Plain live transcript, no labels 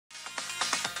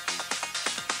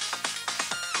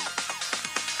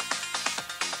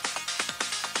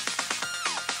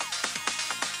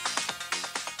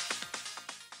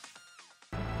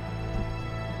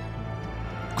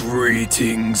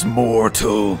Greetings,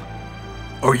 mortal.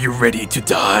 Are you ready to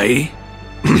die?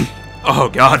 Oh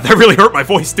god, that really hurt my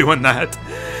voice doing that.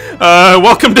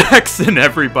 Welcome to Hexen,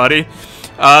 everybody.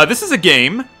 This is a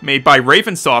game made by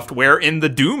Raven Software in the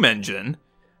Doom engine,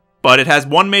 but it has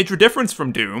one major difference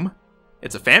from Doom.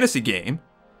 It's a fantasy game.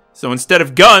 So instead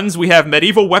of guns, we have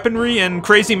medieval weaponry and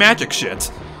crazy magic shit.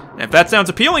 And if that sounds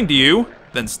appealing to you,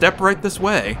 then step right this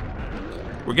way.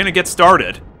 We're gonna get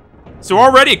started. So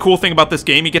already a cool thing about this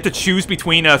game, you get to choose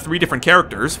between 3 different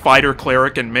characters, fighter,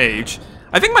 cleric, and mage.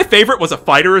 I think my favorite was a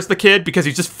fighter as the kid, because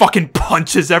he just fucking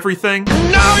punches everything.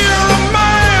 Now you're a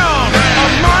man!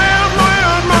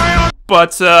 Man!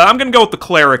 But I'm gonna go with the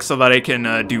cleric so that I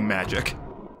can do magic.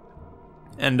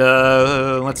 And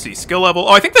let's see, skill level.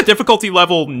 Oh, I think the difficulty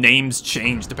level names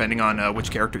change depending on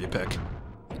which character you pick.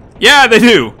 Yeah, they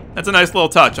do! That's a nice little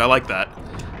touch, I like that.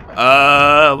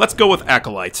 Let's go with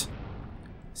Acolyte.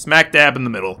 Smack dab in the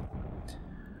middle.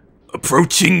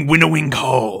 Approaching Winnowing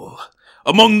Hall.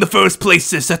 Among the first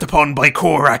places set upon by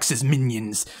Korax's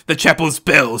minions, the chapel's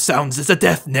bell sounds as a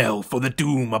death knell for the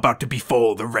doom about to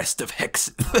befall the rest of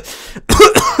Hexen.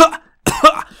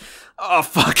 Oh,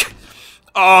 fuck.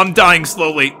 Oh, I'm dying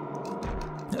slowly.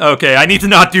 Okay, I need to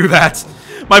not do that.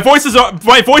 My voice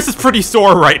is pretty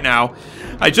sore right now.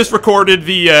 I just recorded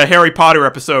the Harry Potter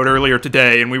episode earlier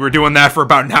today, and we were doing that for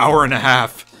about an hour and a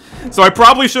half. So I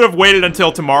probably should have waited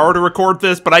until tomorrow to record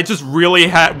this, but I just really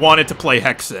wanted to play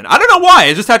Hexen. I don't know why,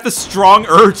 I just had this strong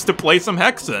urge to play some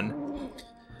Hexen.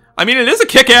 I mean, it is a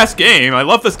kick-ass game. I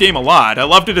love this game a lot. I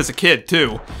loved it as a kid,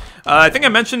 too. I think I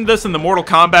mentioned this in the Mortal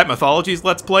Kombat Mythologies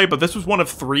Let's Play, but this was one of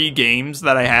 3 games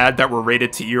that I had that were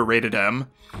rated T or rated M.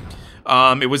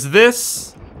 It was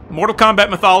this, Mortal Kombat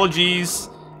Mythologies,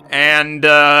 and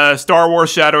Star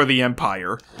Wars Shadow of the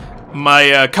Empire.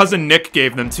 My cousin Nick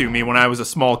gave them to me when I was a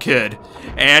small kid.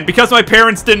 And because my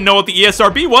parents didn't know what the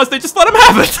ESRB was, they just let him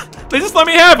have it. They just let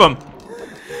me have them.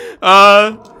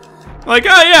 Like,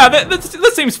 oh yeah,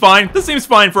 this seems fine. This seems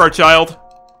fine for our child.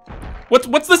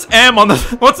 What's this M on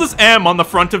the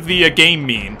front of the game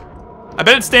mean? I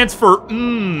bet it stands for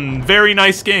very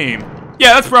nice game.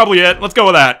 Yeah, that's probably it. Let's go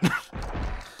with that.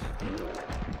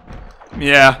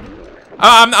 Yeah.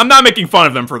 I'm not making fun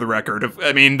of them, for the record.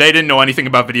 I mean, they didn't know anything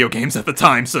about video games at the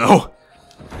time, so...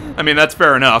 I mean, that's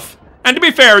fair enough. And to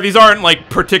be fair, these aren't, like,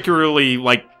 particularly,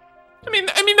 like... I mean,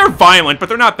 they're violent, but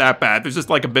they're not that bad. There's just,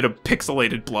 like, a bit of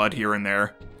pixelated blood here and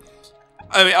there.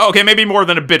 I mean, okay, maybe more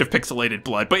than a bit of pixelated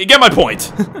blood, but you get my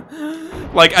point.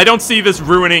 Like, I don't see this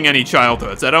ruining any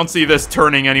childhoods. I don't see this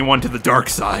turning anyone to the dark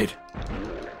side.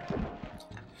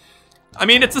 I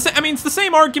mean, it's the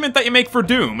same argument that you make for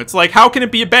Doom. It's like, how can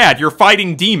it be bad? You're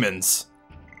fighting demons.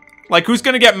 Like, who's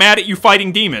gonna get mad at you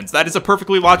fighting demons? That is a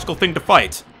perfectly logical thing to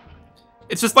fight.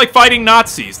 It's just like fighting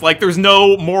Nazis. Like, there's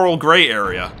no moral gray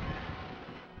area.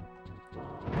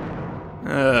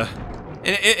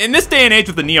 In this day and age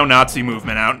with the neo-Nazi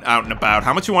movement out and about,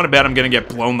 how much you want to bet I'm gonna get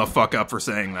blown the fuck up for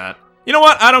saying that? You know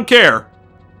what? I don't care.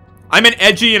 I'm an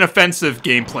edgy and offensive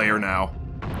game player now.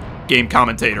 Game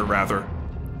commentator, rather.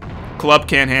 Club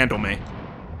can't handle me.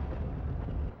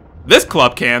 This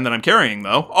club can that I'm carrying,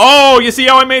 though. Oh, you see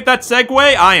how I made that segue?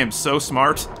 I am so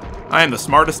smart. I am the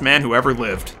smartest man who ever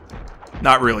lived.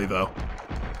 Not really, though.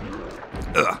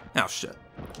 Ugh. Oh, shit.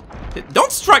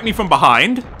 Don't strike me from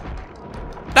behind.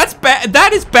 That's bad.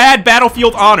 That is bad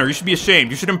battlefield honor. You should be ashamed.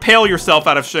 You should impale yourself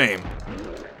out of shame.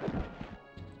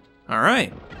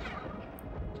 Alright.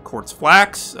 Quartz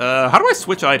flax. How do I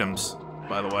switch items,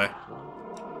 by the way?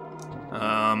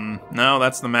 No,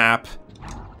 that's the map.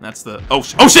 That's the... Oh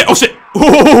shit! Oh shit!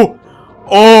 Oh!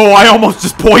 Oh, I almost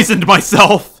just poisoned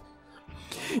myself!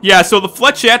 Yeah, so the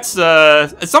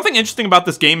flechettes, something interesting about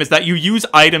this game is that you use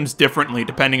items differently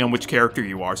depending on which character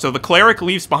you are. So the cleric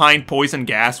leaves behind poison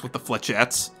gas with the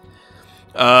flechettes.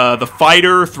 The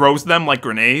fighter throws them like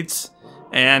grenades.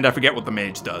 And I forget what the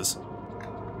mage does.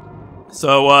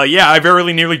 So, yeah, I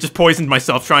very nearly just poisoned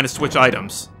myself trying to switch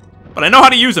items. But I know how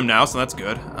to use them now, so that's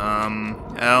good.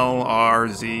 L, R,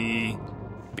 Z,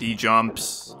 B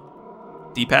jumps.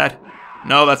 D-pad?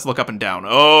 No, that's look up and down.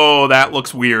 Oh, that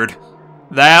looks weird.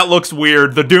 That looks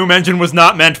weird. The Doom engine was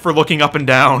not meant for looking up and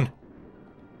down.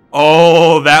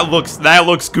 Oh, that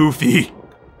looks goofy.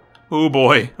 Oh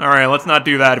boy. Alright, let's not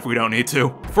do that if we don't need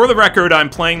to. For the record, I'm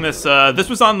playing this, this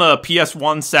was on the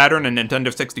PS1, Saturn, and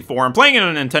Nintendo 64. I'm playing it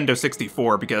on Nintendo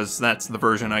 64 because that's the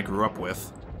version I grew up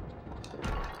with.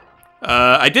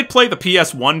 I did play the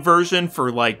PS1 version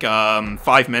for like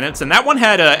 5 minutes, and that one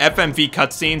had FMV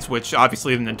cutscenes, which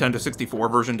obviously the Nintendo 64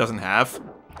 version doesn't have.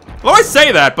 Well, I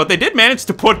say that, but they did manage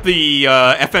to put the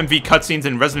FMV cutscenes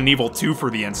in Resident Evil 2 for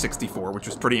the N64, which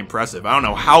was pretty impressive. I don't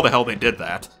know how the hell they did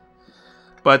that.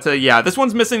 But yeah, this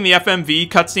one's missing the FMV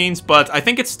cutscenes, but I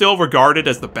think it's still regarded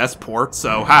as the best port,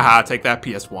 so haha, take that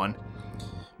PS1.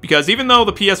 Because even though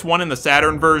the PS1 and the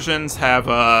Saturn versions have,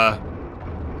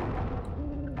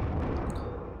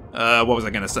 what was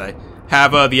I gonna say?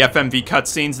 Have, the FMV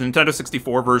cutscenes, the Nintendo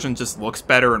 64 version just looks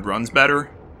better and runs better.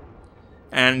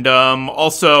 And,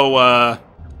 also,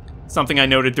 something I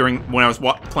noted when I was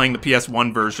playing the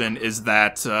PS1 version is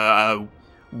that,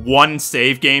 one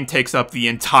save game takes up the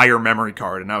entire memory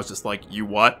card, and I was just like, you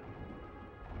what?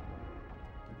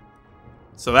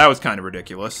 So that was kind of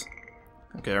ridiculous.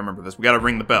 Okay, I remember this. We gotta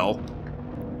ring the bell.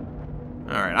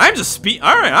 Alright, I'm just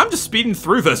speeding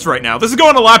through this right now. This is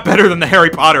going a lot better than the Harry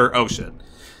Potter... Oh, shit.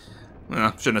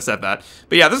 Shouldn't have said that.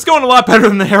 But yeah, this is going a lot better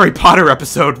than the Harry Potter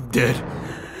episode did.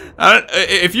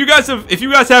 If you guys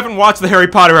haven't watched the Harry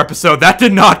Potter episode, that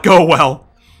did not go well.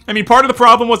 I mean, part of the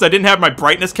problem was I didn't have my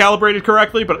brightness calibrated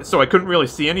correctly, so I couldn't really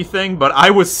see anything, but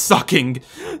I was sucking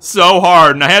so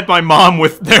hard, and I had my mom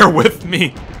there with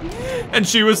me. And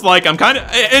she was like,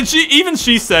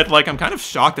 she said, like, I'm kind of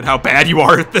shocked at how bad you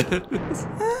are at this.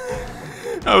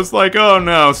 I was like, oh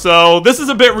no. So this is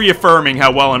a bit reaffirming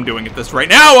how well I'm doing at this right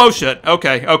now. Oh shit.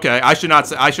 Okay. I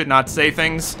should not say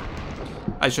things.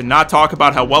 I should not talk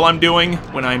about how well I'm doing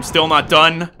when I'm still not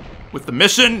done with the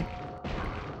mission.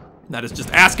 That is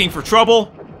just asking for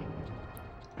trouble.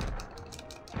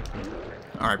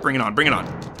 Alright, bring it on, bring it on.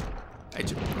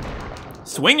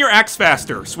 Swing your axe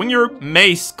faster. Swing your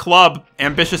mace, club,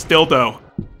 ambitious dildo.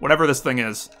 Whatever this thing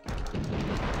is.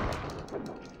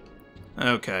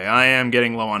 Okay, I am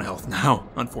getting low on health now,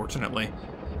 unfortunately.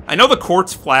 I know the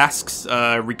quartz flasks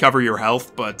recover your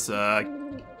health, but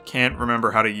can't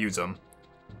remember how to use them.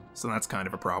 So that's kind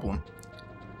of a problem.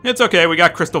 It's okay, we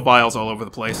got crystal vials all over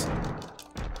the place.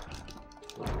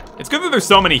 It's good that there's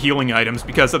so many healing items,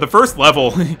 because at the first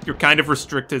level, you're kind of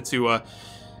restricted to,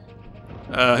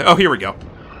 oh, here we go.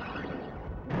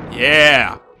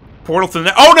 Yeah! Portal to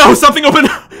the... Oh no! Something opened...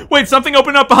 Wait, something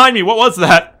opened up behind me! What was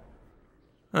that?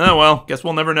 Oh well, guess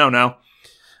we'll never know now.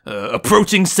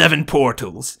 Approaching 7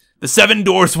 portals. The 7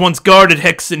 doors once guarded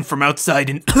Hexen from outside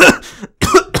and...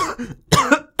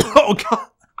 Oh god!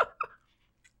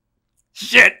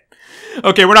 Shit!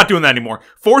 Okay, we're not doing that anymore.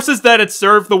 Forces that had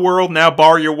served the world now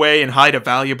bar your way and hide a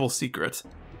valuable secret.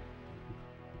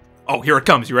 Oh, here it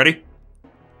comes. You ready?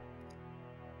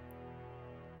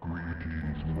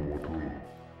 Greetings, mortal.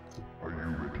 Are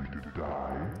you ready to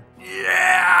die?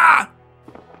 Yeah!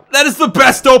 That is the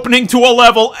best opening to a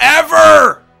level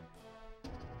ever!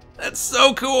 That's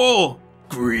so cool!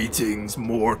 Greetings,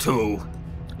 mortal.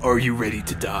 Are you ready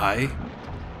to die?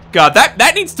 God,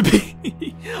 that needs to be...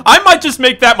 I might just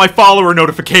make that my follower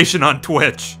notification on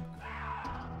Twitch.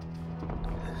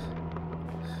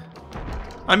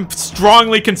 I'm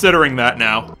strongly considering that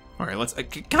now. Alright, let's...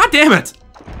 God damn it!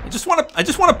 I just want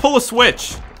to pull a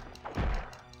switch.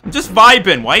 I'm just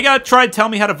vibing. Why you gotta try to tell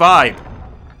me how to vibe?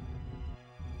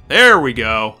 There we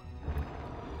go.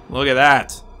 Look at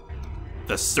that.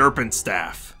 The Serpent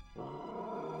Staff.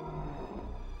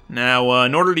 Now,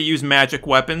 in order to use magic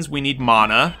weapons, we need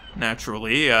mana,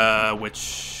 naturally, which...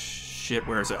 Shit,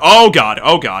 where is it? Oh god,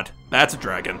 oh god. That's a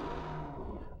dragon.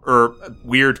 Or, a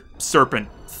weird serpent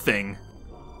thing.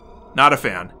 Not a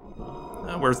fan.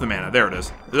 Where's the mana? There it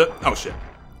is. Oh shit.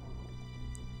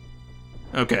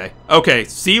 Okay, okay,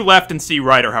 C left and C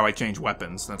right are how I change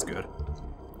weapons. That's good.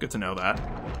 Good to know that.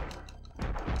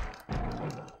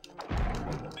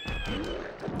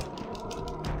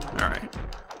 Alright.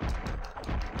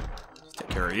 Take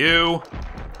care of you.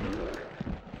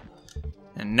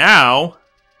 And now...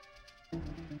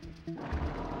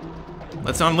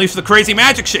 let's unleash the crazy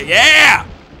magic shit. Yeah!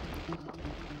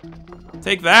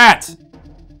 Take that.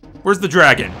 Where's the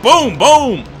dragon? Boom,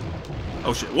 boom!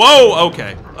 Oh shit. Whoa,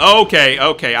 okay. Okay,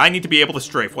 okay. I need to be able to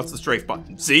strafe. What's the strafe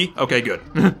button? C? Okay, good.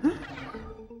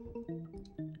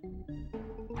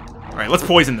 Alright, let's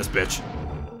poison this bitch.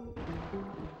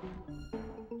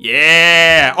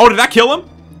 Yeah! Oh, did that kill him?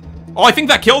 Oh, I think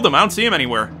that killed him. I don't see him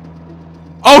anywhere.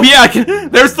 Oh, yeah!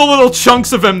 There's the little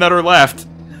chunks of him that are left.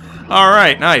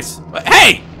 Alright, nice.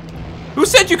 Hey! Who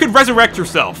said you could resurrect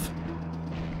yourself?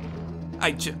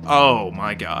 Oh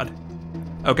my god.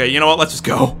 Okay, you know what? Let's just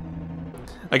go.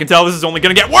 I can tell this is only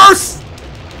gonna get worse!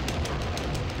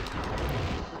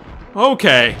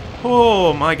 Okay.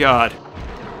 Oh my god.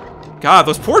 God,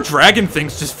 those poor dragon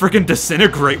things just freaking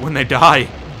disintegrate when they die.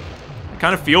 I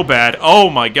kind of feel bad. Oh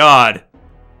my god.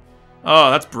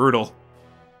 Oh, that's brutal.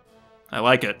 I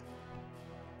like it.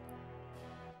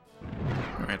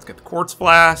 Alright, let's get the quartz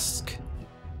flask.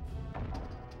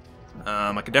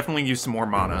 I could definitely use some more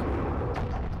mana.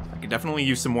 I could definitely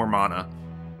use some more mana.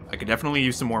 I could definitely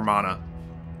use some more mana.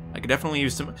 I could definitely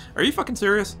use some... Are you fucking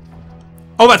serious?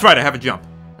 Oh, that's right, I have a jump.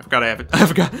 I forgot I have it. I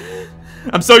forgot.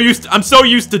 I'm so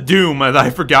used to Doom that I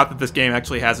forgot that this game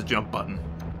actually has a jump button.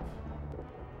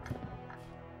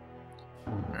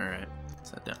 Alright,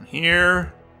 set down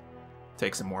here.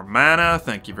 Take some more mana,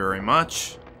 thank you very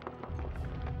much.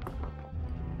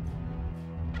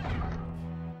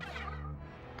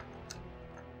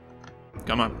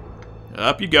 Come on.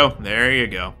 Up you go. There you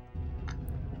go.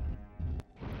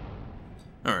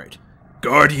 Alright.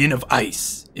 Guardian of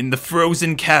Ice. In the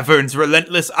frozen caverns,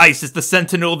 relentless ice is the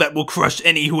sentinel that will crush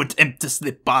any who attempt to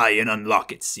slip by and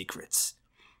unlock its secrets.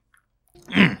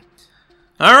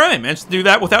 Alright, managed to do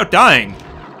that without dying.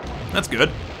 That's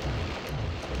good.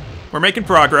 We're making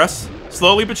progress.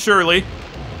 Slowly but surely.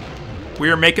 We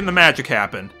are making the magic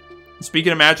happen.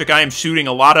 Speaking of magic, I am shooting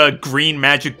a lot of green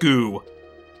magic goo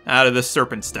out of this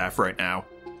serpent staff right now.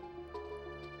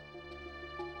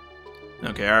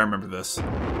 Okay, I remember this.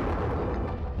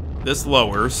 This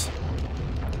lowers.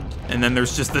 And then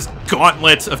there's just this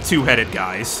gauntlet of two-headed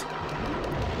guys.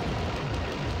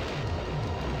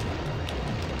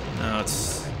 Now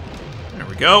it's... There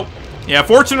we go. Yeah,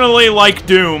 fortunately, like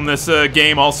Doom, this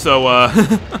game also,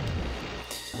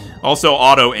 also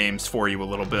auto-aims for you a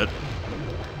little bit.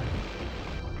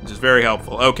 Which is very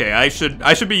helpful. Okay, I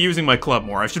should be using my club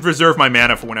more. I should reserve my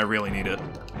mana for when I really need it.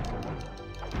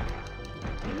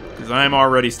 Because I'm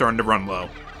already starting to run low.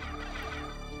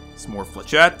 Some more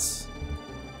flechettes.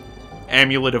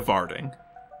 Amulet of Varding.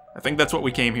 I think that's what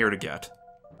we came here to get.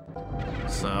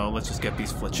 So, let's just get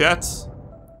these flechettes.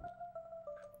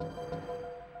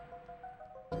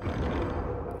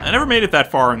 I never made it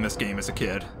that far in this game as a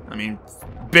kid. I mean,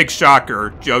 big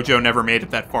shocker, JoJo never made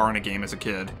it that far in a game as a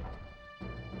kid.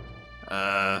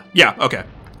 Yeah, okay.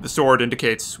 The sword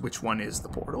indicates which one is the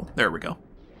portal. There we go.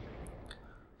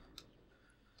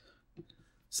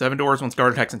 7 doors once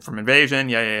guarded Hexen from invasion.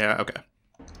 Yeah, okay.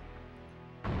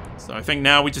 So I think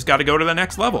now we just gotta go to the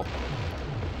next level.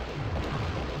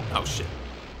 Oh, shit.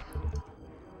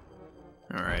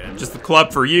 Alright, I'm just the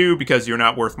club for you because you're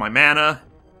not worth my mana.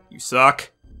 You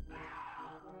suck.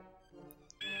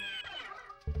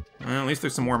 Well, at least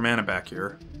there's some more mana back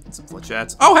here. And some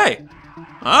flechettes. Oh, hey!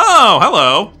 Oh,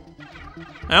 hello!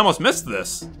 I almost missed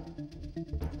this.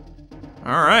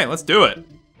 Alright, let's do it.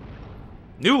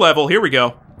 New level, here we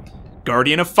go.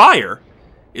 Guardian of Fire.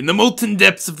 In the molten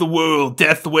depths of the world,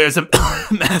 death wears a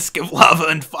mask of lava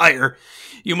and fire.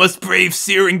 You must brave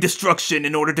searing destruction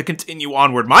in order to continue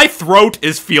onward. My throat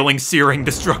is feeling searing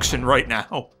destruction right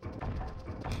now.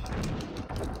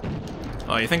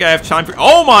 Oh, you think I have time for...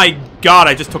 Oh my god,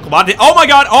 I just took a lot of... Oh my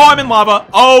god, oh, I'm in lava.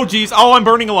 Oh, jeez. Oh, I'm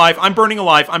burning alive. I'm burning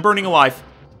alive. I'm burning alive.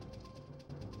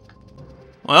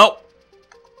 Well,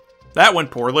 that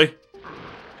went poorly.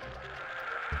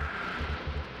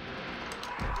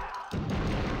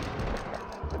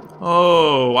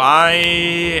 Oh, I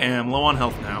am low on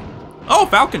health now. Oh,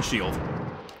 Falcon Shield.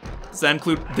 Does that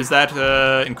include... Does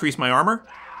that increase my armor?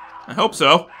 I hope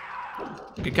so.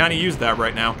 I could kind of use that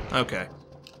right now. Okay.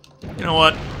 You know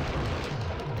what?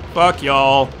 Fuck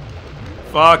y'all.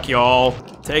 Fuck y'all.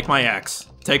 Take my axe.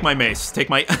 Take my mace. Take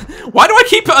my... Why do I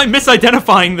keep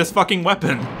misidentifying this fucking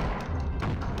weapon?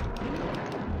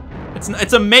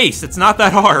 It's a mace. It's not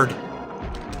that hard.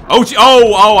 Oh,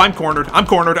 oh, I'm cornered. I'm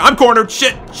cornered. I'm cornered.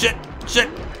 Shit, shit, shit.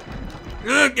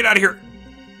 Ugh, get out of here.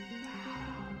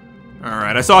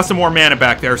 Alright, I saw some more mana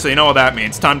back there, so you know what that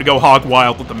means. Time to go hog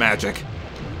wild with the magic.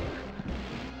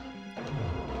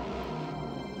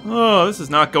 Oh, this is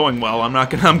not going well. I'm not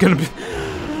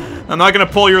gonna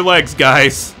pull your legs,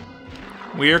 guys.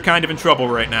 We are kind of in trouble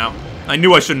right now. I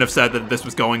knew I shouldn't have said that this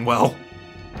was going well.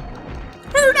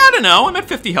 I don't know. I'm at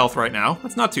 50 health right now.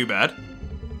 That's not too bad.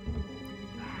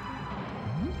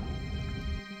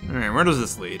 Alright, where does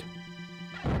this lead?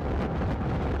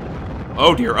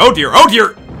 Oh dear, oh dear, oh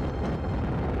dear!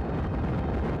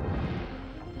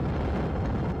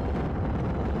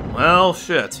 Well,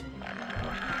 shit.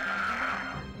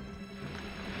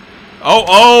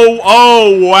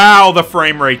 Oh, wow, the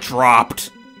frame rate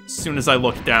dropped as soon as I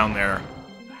looked down there.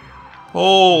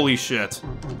 Holy shit.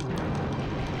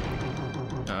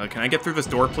 Can I get through this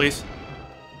door, please?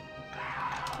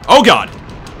 Oh, God!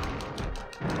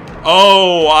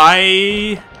 Oh,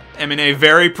 I am in a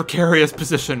very precarious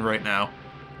position right now.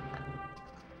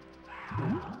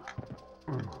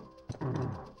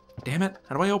 Damn it,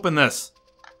 how do I open this?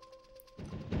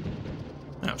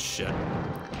 Oh, shit.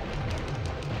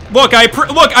 Look,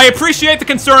 I appreciate the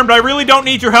concern, but I really don't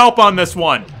need your help on this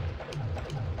one.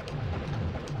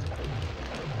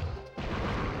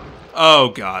 Oh,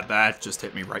 God, that just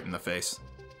hit me right in the face.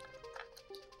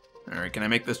 Alright, can I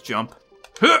make this jump?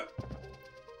 Huh!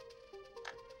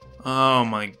 Oh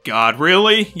my god,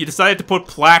 really? You decided to put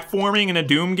platforming in a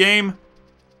Doom game?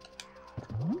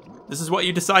 This is what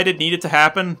you decided needed to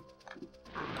happen?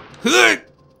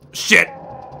 Shit!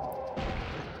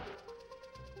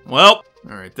 Well,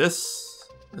 alright, this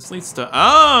leads to...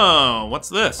 Oh, what's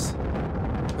this?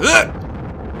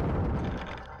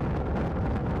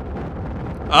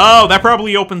 Oh, that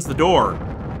probably opens the door.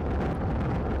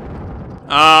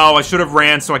 Oh, I should have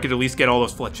ran so I could at least get all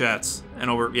those flechettes. And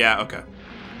over... Yeah, okay.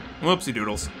 Whoopsie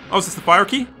doodles. Oh, is this the fire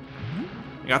key?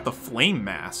 I got the flame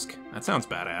mask. That sounds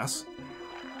badass.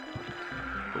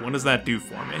 But what does that do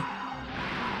for me?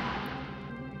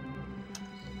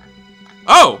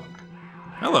 Oh!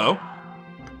 Hello.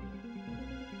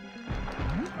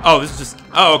 Oh, this is just...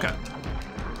 Oh, okay.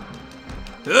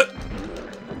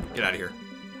 Get out of here.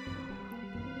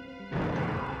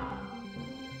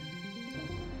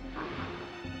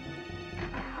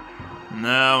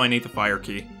 No, I need the fire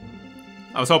key.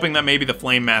 I was hoping that maybe the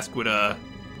flame mask would,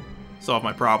 solve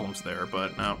my problems there,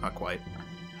 but no, not quite.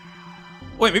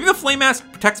 Wait, maybe the flame mask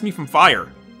protects me from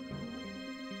fire.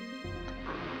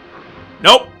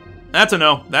 Nope. That's a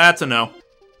no. That's a no.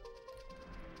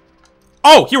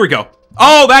 Oh, here we go.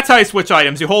 Oh, that's how you switch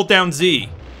items. You hold down Z.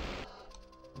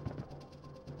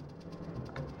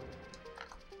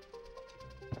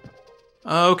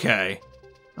 Okay.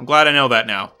 I'm glad I know that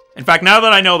now. In fact, now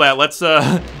that I know that, let's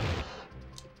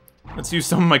use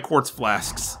some of my quartz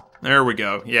flasks. There we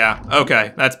go. Yeah,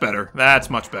 okay, that's better. That's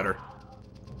much better.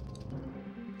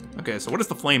 Okay, so what does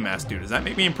the flame mask do? Does that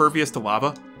make me impervious to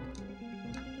lava?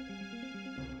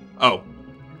 Oh.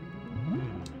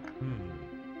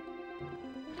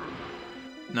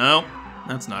 No,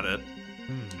 that's not it.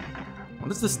 What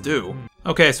does this do?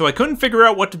 Okay, so I couldn't figure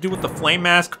out what to do with the flame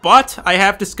mask, but I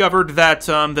have discovered that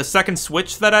the second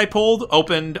switch that I pulled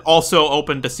also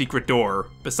opened a secret door,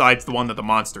 besides the one that the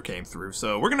monster came through.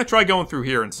 So we're gonna try going through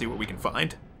here and see what we can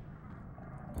find.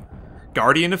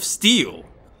 Guardian of Steel.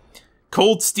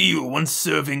 Cold steel, once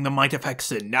serving the might of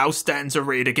Hexen, now stands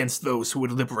arrayed against those who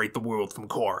would liberate the world from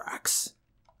Korax.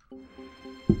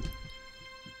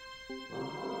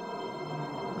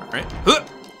 Alright.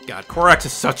 God, Korax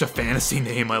is such a fantasy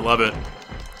name, I love it.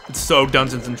 It's so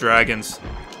Dungeons and Dragons.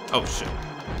 Oh, shit.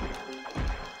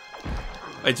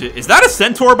 Is that a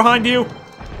centaur behind you?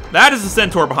 That is a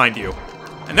centaur behind you.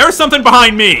 And there's something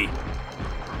behind me.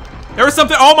 There was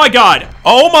something- oh my god!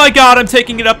 Oh my god, I'm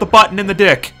taking it up the button in the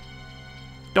dick.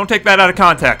 Don't take that out of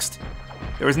context.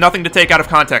 There was nothing to take out of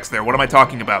context there. What am I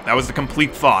talking about? That was a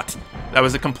complete thought. That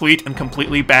was a complete and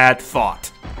completely bad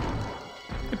thought.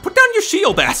 Hey, put down your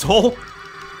shield, asshole!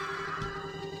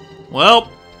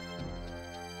 Well,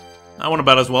 that went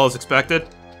about as well as expected.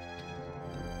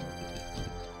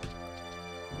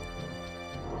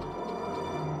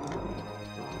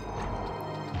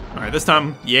 Alright, this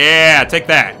time, yeah, take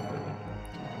that.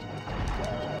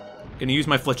 Gonna use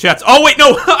my flechettes. Oh, wait,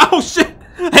 no! Oh, shit!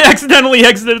 I accidentally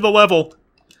exited the level.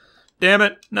 Damn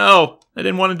it. No, I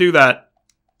didn't want to do that.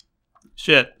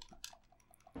 Shit.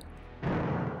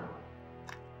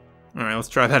 Alright, let's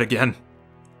try that again.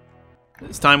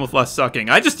 This time with less sucking.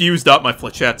 I just used up my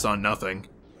flechettes on nothing.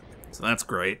 So that's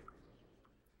great.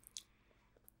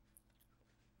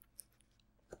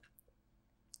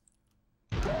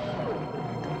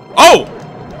 Oh!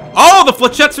 Oh, the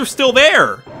flechettes are still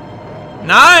there!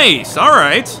 Nice!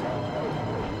 Alright.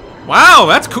 Wow,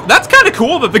 that's cool. That's kind of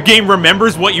cool that the game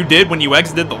remembers what you did when you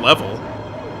exited the level.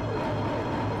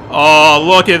 Oh,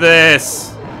 look at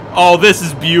this. Oh, this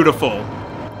is beautiful.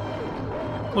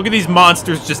 Look at these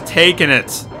monsters just taking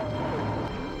it.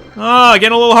 Oh,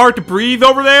 getting a little hard to breathe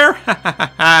over there? Ha ha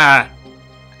ha ha.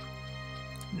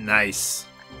 Nice.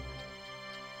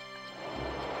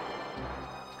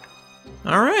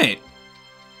 Alright.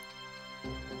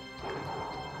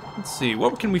 Let's see,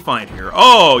 what can we find here?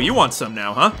 Oh, you want some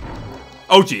now, huh?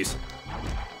 Oh, jeez.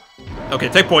 Okay,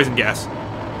 take poison gas.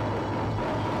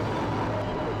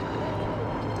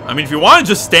 I mean, if you want to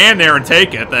just stand there and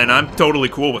take it, then I'm totally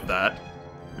cool with that.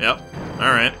 Yep.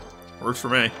 Alright. Works for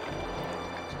me.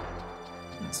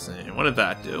 Let's see, what did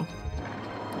that do?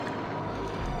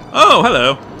 Oh,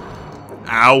 hello.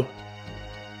 Ow.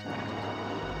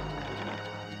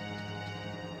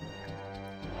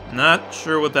 Not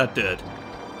sure what that did.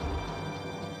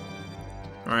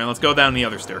 Alright, let's go down the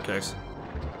other staircase.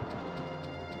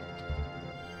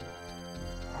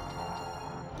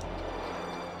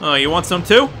 Oh, you want some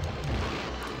too?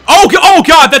 Oh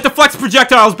god, that deflects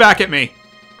projectiles back at me!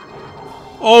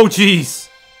 Oh, jeez.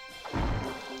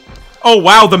 Oh,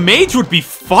 wow, the mage would be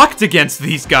fucked against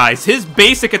these guys. His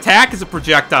basic attack is a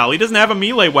projectile. He doesn't have a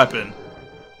melee weapon.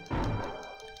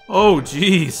 Oh,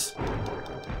 jeez.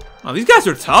 Oh, these guys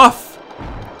are tough.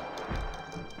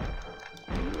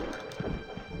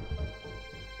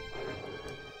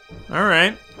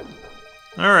 Alright.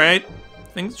 Alright.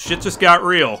 Shit just got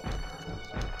real.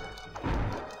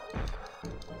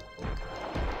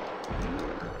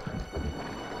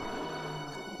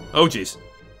 Oh, jeez.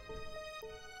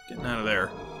 Getting out of there.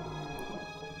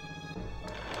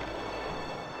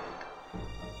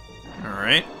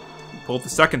 Alright. Pulled the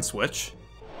second switch.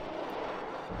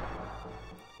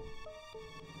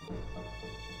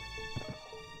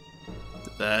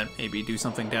 Did that maybe do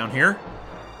something down here?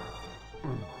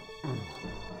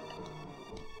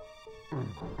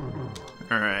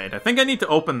 Alright, I think I need to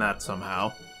open that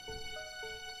somehow.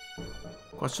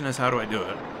 Question is, how do I do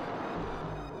it?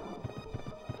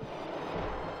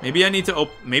 Maybe I need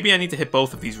to hit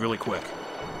both of these really quick.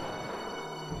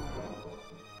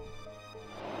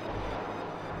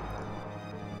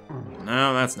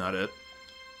 No, that's not it.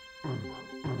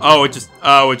 Oh, it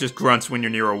just grunts when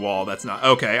you're near a wall. That's not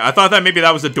okay. I thought that maybe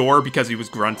that was a door because he was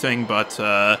grunting, but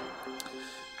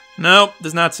no,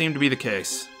 does not seem to be the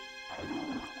case.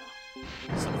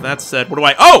 So that said, what do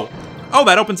I? Oh,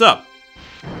 that opens up.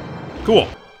 Cool.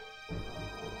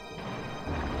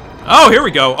 Oh, here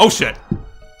we go. Oh shit.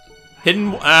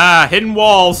 Hidden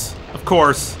walls, of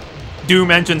course. Doom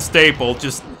engine staple,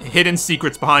 just hidden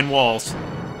secrets behind walls.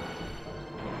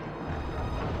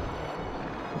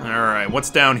 Alright,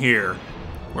 what's down here?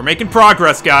 We're making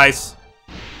progress, guys.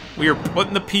 We are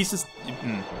putting the pieces...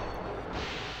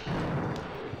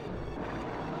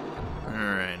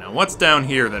 Alright, now what's down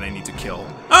here that I need to kill?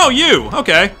 Oh, you!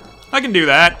 Okay, I can do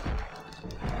that.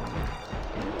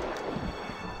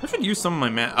 I should use some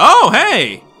of my Oh,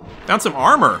 hey! Found some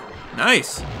armor.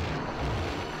 Nice.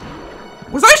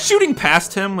 Was I shooting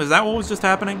past him? Was that what was just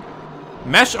happening?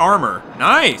 Mesh armor.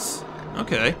 Nice.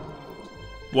 Okay.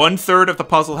 1/3 of the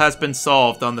puzzle has been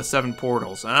solved on the 7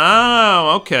 portals.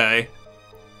 Oh, okay.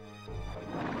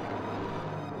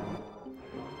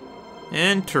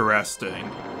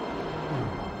 Interesting.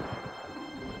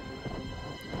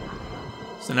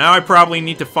 So now I probably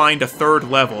need to find a 3rd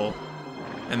level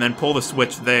and then pull the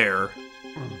switch there.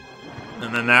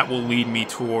 And then that will lead me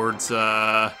towards,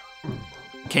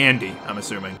 Candy, I'm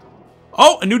assuming.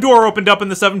 Oh, a new door opened up in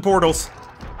the 7 portals.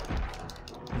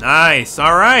 Nice,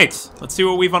 alright. Let's see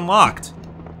what we've unlocked.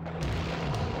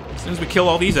 As soon as we kill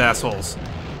all these assholes.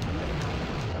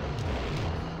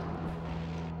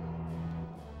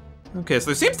 Okay, so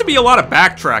there seems to be a lot of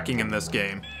backtracking in this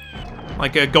game.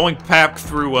 Like, going back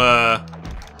through,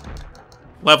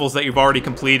 levels that you've already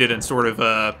completed and sort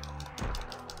of,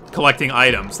 collecting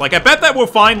items. Like, I bet that we'll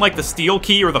find, like, the steel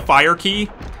key or the fire key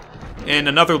in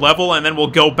another level, and then we'll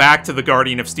go back to the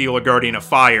Guardian of Steel or Guardian of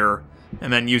Fire,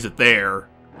 and then use it there.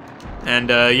 And,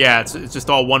 yeah, it's just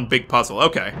all one big puzzle.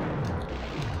 Okay.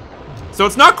 So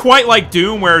it's not quite like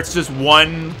Doom, where it's just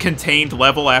one contained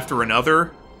level after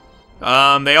another.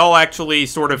 They all actually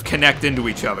sort of connect into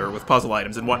each other with puzzle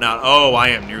items and whatnot. Oh, I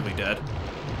am nearly dead.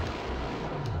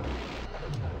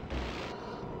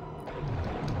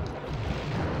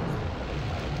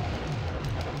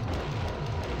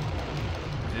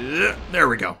 There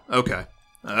we go. Okay.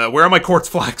 Where are my quartz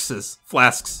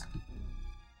flasks?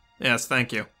 Yes,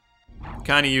 thank you.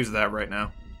 Kinda use that right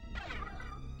now.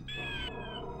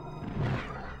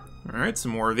 Alright,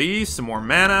 some more of these, some more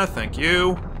mana, thank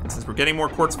you. And since we're getting more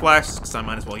quartz flasks, I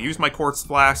might as well use my quartz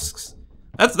flasks.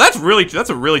 That's a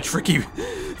really tricky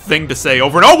thing to say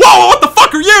over and oh, whoa, what the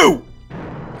fuck are you?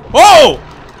 Whoa!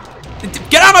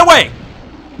 Get out of my way!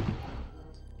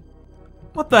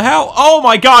 What the hell? Oh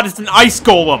my god, it's an ice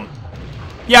golem.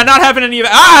 Yeah, not having any of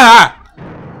that. Ah!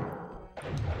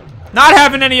 Not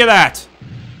having any of that.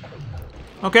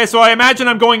 Okay, so I imagine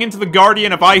I'm going into the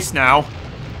Guardian of Ice now.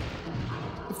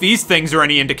 If these things are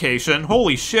any indication.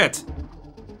 Holy shit.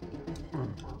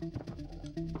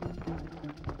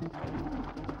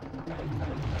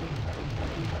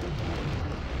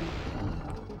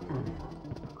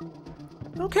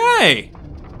 Okay.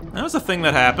 That was a thing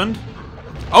that happened.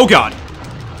 Oh god.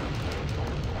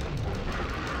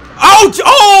 Ouch!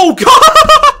 Oh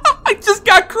god! I just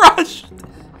got crushed.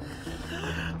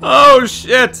 Oh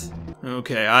shit.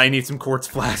 Okay, I need some quartz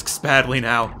flasks badly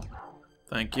now.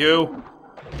 Thank you.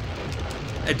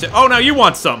 Oh, now you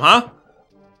want some, huh?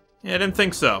 Yeah, I didn't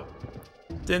think so.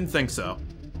 Didn't think so.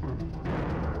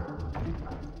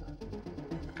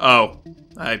 Oh,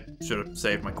 I should have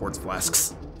saved my quartz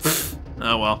flasks.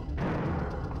 Oh well.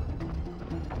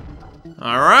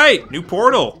 Alright, new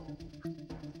portal.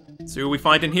 Let's see what we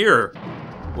find in here.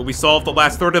 Will we solve the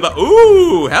last 1/3 of the-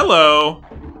 Ooh, hello!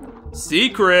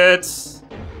 Secrets!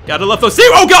 Gotta love those- See,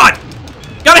 oh god!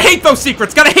 Gotta Gotta hate those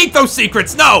secrets! Gotta hate those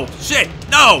secrets! No! Shit!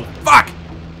 No! Fuck!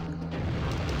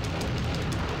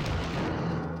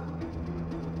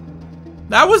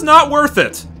 That was not worth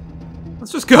it.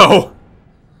 Let's just go.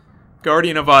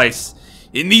 Guardian of Ice.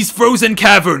 In these frozen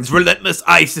caverns, relentless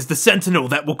ice is the sentinel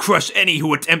that will crush any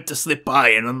who attempt to slip by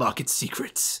and unlock its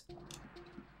secrets.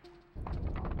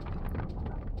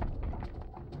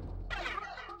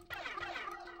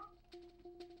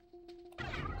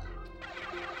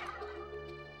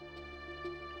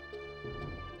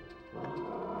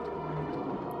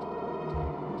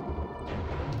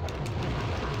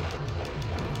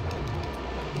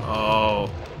 Oh.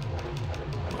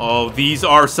 Oh, these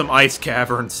are some ice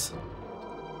caverns.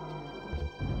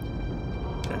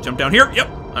 Can I jump down here? Yep.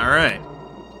 Alright.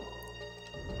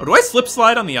 Oh, do I slip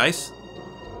slide on the ice?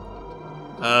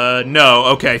 No.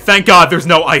 Okay. Thank God there's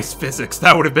no ice physics.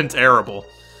 That would have been terrible.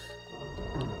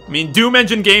 I mean, Doom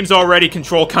Engine games already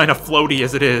control kind of floaty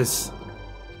as it is.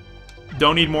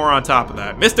 Don't need more on top of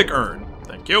that. Mystic Urn.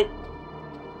 Thank you.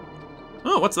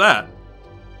 Oh, what's that?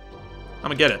 I'm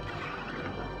gonna get it.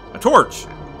 A torch.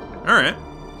 Alright.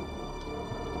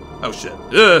 Oh, shit.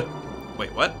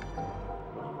 Wait, what?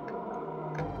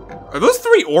 Are those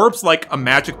 3 orbs like a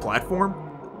magic platform?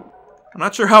 I'm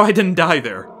not sure how I didn't die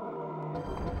there.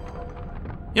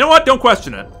 You know what? Don't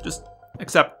question it. Just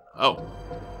accept... Oh.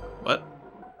 What?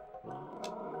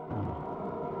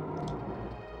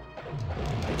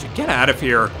 Did you get out of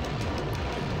here?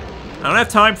 I don't have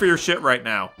time for your shit right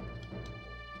now.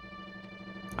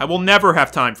 I will never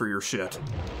have time for your shit.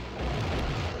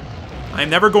 I am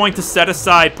never going to set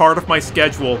aside part of my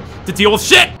schedule to deal with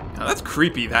shit! Now, that's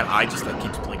creepy, that eye just like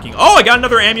keeps blinking. Oh, I got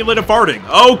another amulet of barding.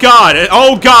 Oh god,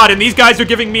 and these guys are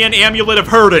giving me an amulet of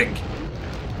hurting.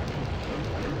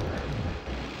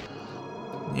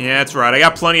 Yeah, that's right, I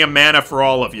got plenty of mana for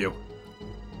all of you.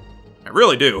 I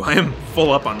really do, I am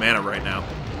full up on mana right now.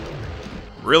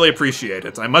 Really appreciate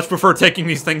it. I much prefer taking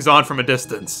these things on from a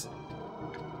distance.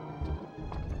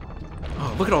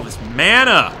 Oh, look at all this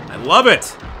mana! I love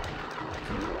it!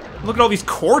 Look at all these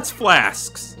quartz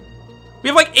flasks. We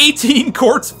have like 18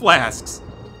 quartz flasks.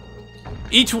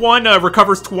 Each one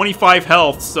recovers 25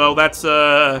 health, so that's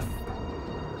 4,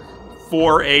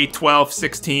 8, 12,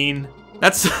 16.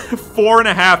 That's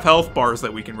 4.5 health bars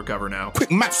that we can recover now.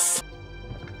 Quick math.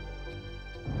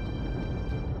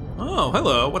 Oh,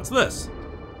 hello. What's this?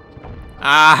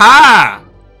 Aha!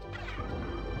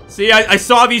 See, I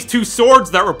saw these 2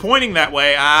 swords that were pointing that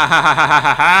way. Ah ha ha ha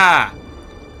ha ha!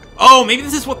 Oh, maybe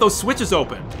this is what those switches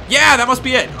open. Yeah, that must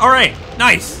be it. All right,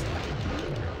 nice.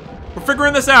 We're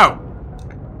figuring this out.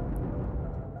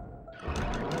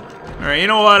 All right, you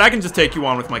know what? I can just take you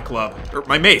on with my club. Or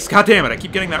my mace. God damn it, I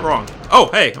keep getting that wrong.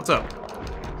 Oh, hey, what's up?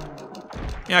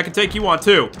 Yeah, I can take you on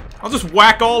too. I'll just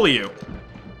whack all of you.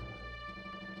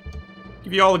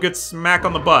 Give you all a good smack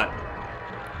on the butt.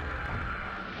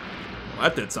 Well,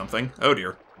 that did something. Oh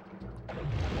dear.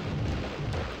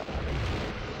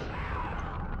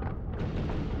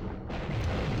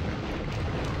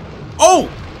 Oh!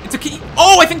 It's a key!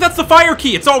 Oh, I think that's the fire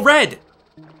key! It's all red!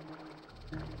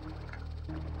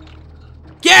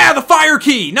 Yeah, the fire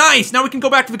key! Nice! Now we can go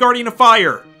back to the Guardian of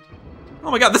Fire!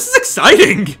 Oh my god, this is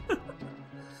exciting!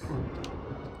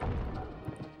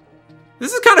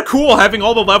 This is kind of cool, having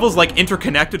all the levels, like,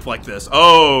 interconnected like this.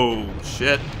 Oh,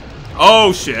 shit.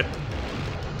 Oh, shit.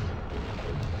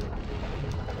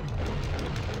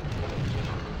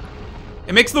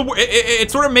 It makes the... It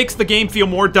sort of makes the game feel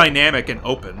more dynamic and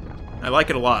open. I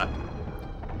like it a lot.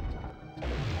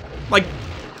 Like,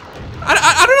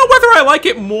 I don't know whether I like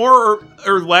it more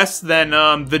or less than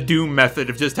the Doom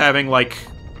method of just having, like,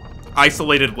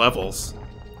 isolated levels.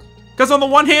 Because on the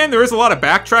one hand, there is a lot of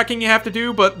backtracking you have to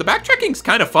do, but the backtracking's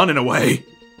kind of fun in a way.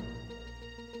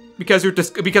 Because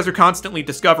you're constantly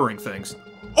discovering things.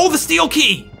 Oh, the steel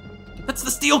key! That's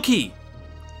the steel key!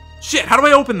 Shit, how do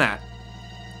I open that?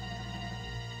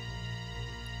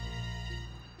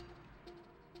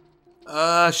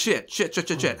 Shit.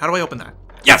 How do I open that?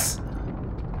 Yes!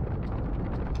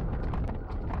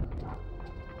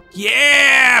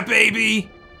 Yeah, baby!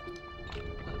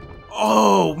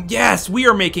 Oh, yes, we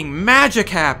are making magic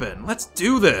happen. Let's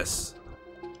do this.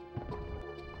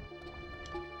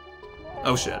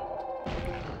 Oh, shit.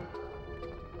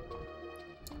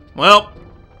 Well,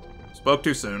 spoke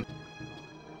too soon.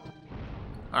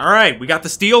 Alright, we got the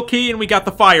steel key and we got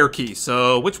the fire key,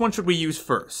 so which one should we use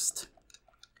first?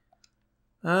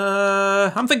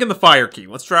 I'm thinking the fire key.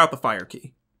 Let's try out the fire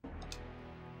key.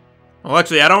 Well,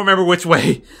 actually, I don't remember which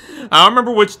way. I don't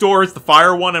remember which door is the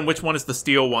fire one and which one is the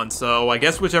steel one, so I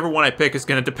guess whichever one I pick is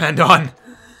gonna depend on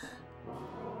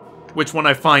which one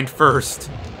I find first.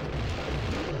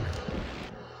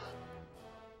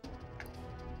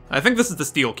 I think this is the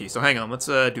steel key, so hang on. Let's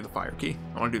do the fire key.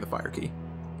 I want to do the fire key.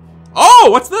 Oh,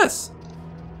 what's this?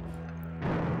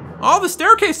 Oh, the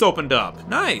staircase opened up.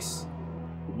 Nice.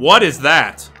 What is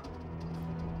that?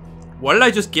 What did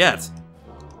I just get?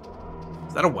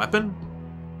 Is that a weapon?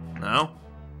 No.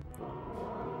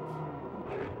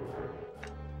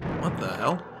 What the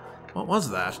hell? What was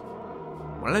that?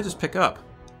 What did I just pick up?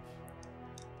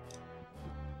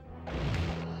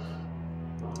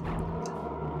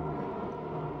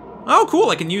 Oh, cool.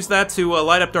 I can use that to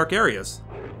light up dark areas.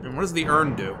 And what does the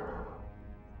urn do?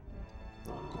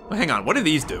 Well, hang on. What do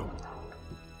these do?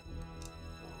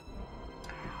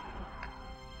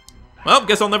 Well,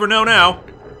 guess I'll never know now.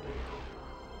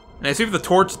 And I see what the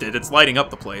torch did. It's lighting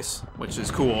up the place, which is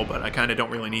cool, but I kind of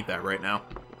don't really need that right now.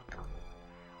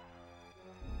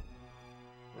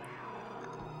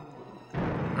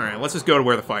 Alright, let's just go to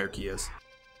where the fire key is.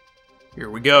 Here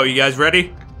we go. You guys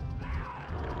ready?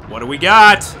 What do we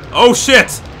got? Oh,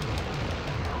 shit!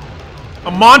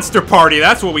 A monster party,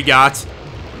 that's what we got.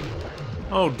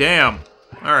 Oh, damn.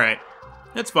 Alright.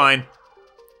 It's fine.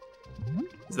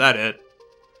 Is that it?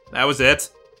 That was it?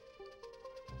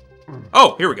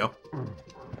 Oh, here we go.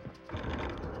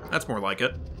 That's more like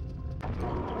it.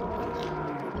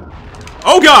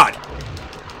 Oh, God!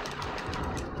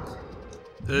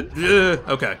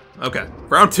 Okay, okay.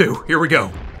 Round 2, here we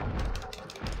go.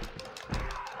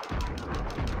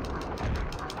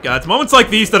 God, it's moments like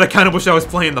these that I kind of wish I was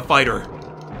playing the fighter.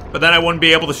 But then I wouldn't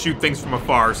be able to shoot things from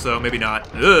afar, so maybe not.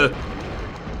 Ugh.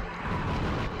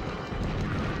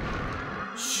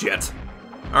 Shit.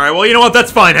 Alright, well, you know what?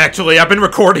 That's fine, actually. I've been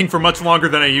recording for much longer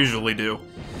than I usually do.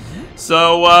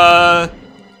 So,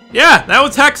 yeah, that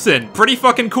was Hexen. Pretty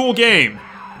fucking cool game.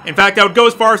 In fact, I would go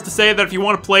as far as to say that if you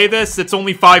want to play this, it's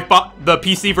only the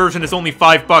PC version is only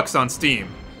 $5 on Steam.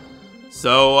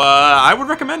 So, I would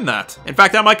recommend that. In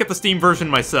fact, I might get the Steam version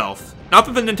myself. Not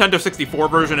that the Nintendo 64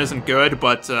 version isn't good,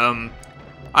 but,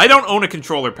 I don't own a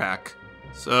controller pack.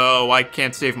 So, I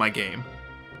can't save my game.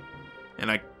 And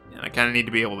I kind of need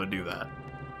to be able to do that.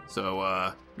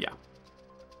 So, yeah.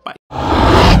 Bye.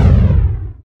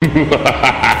 Is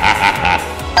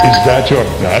that your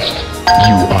best?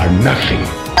 You are nothing.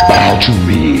 Bow to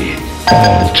me.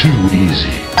 All too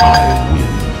easy. I win.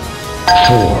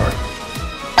 4,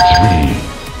 3,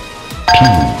 2,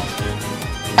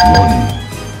 1.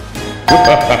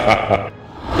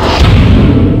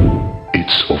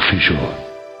 It's official.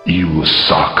 You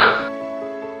suck.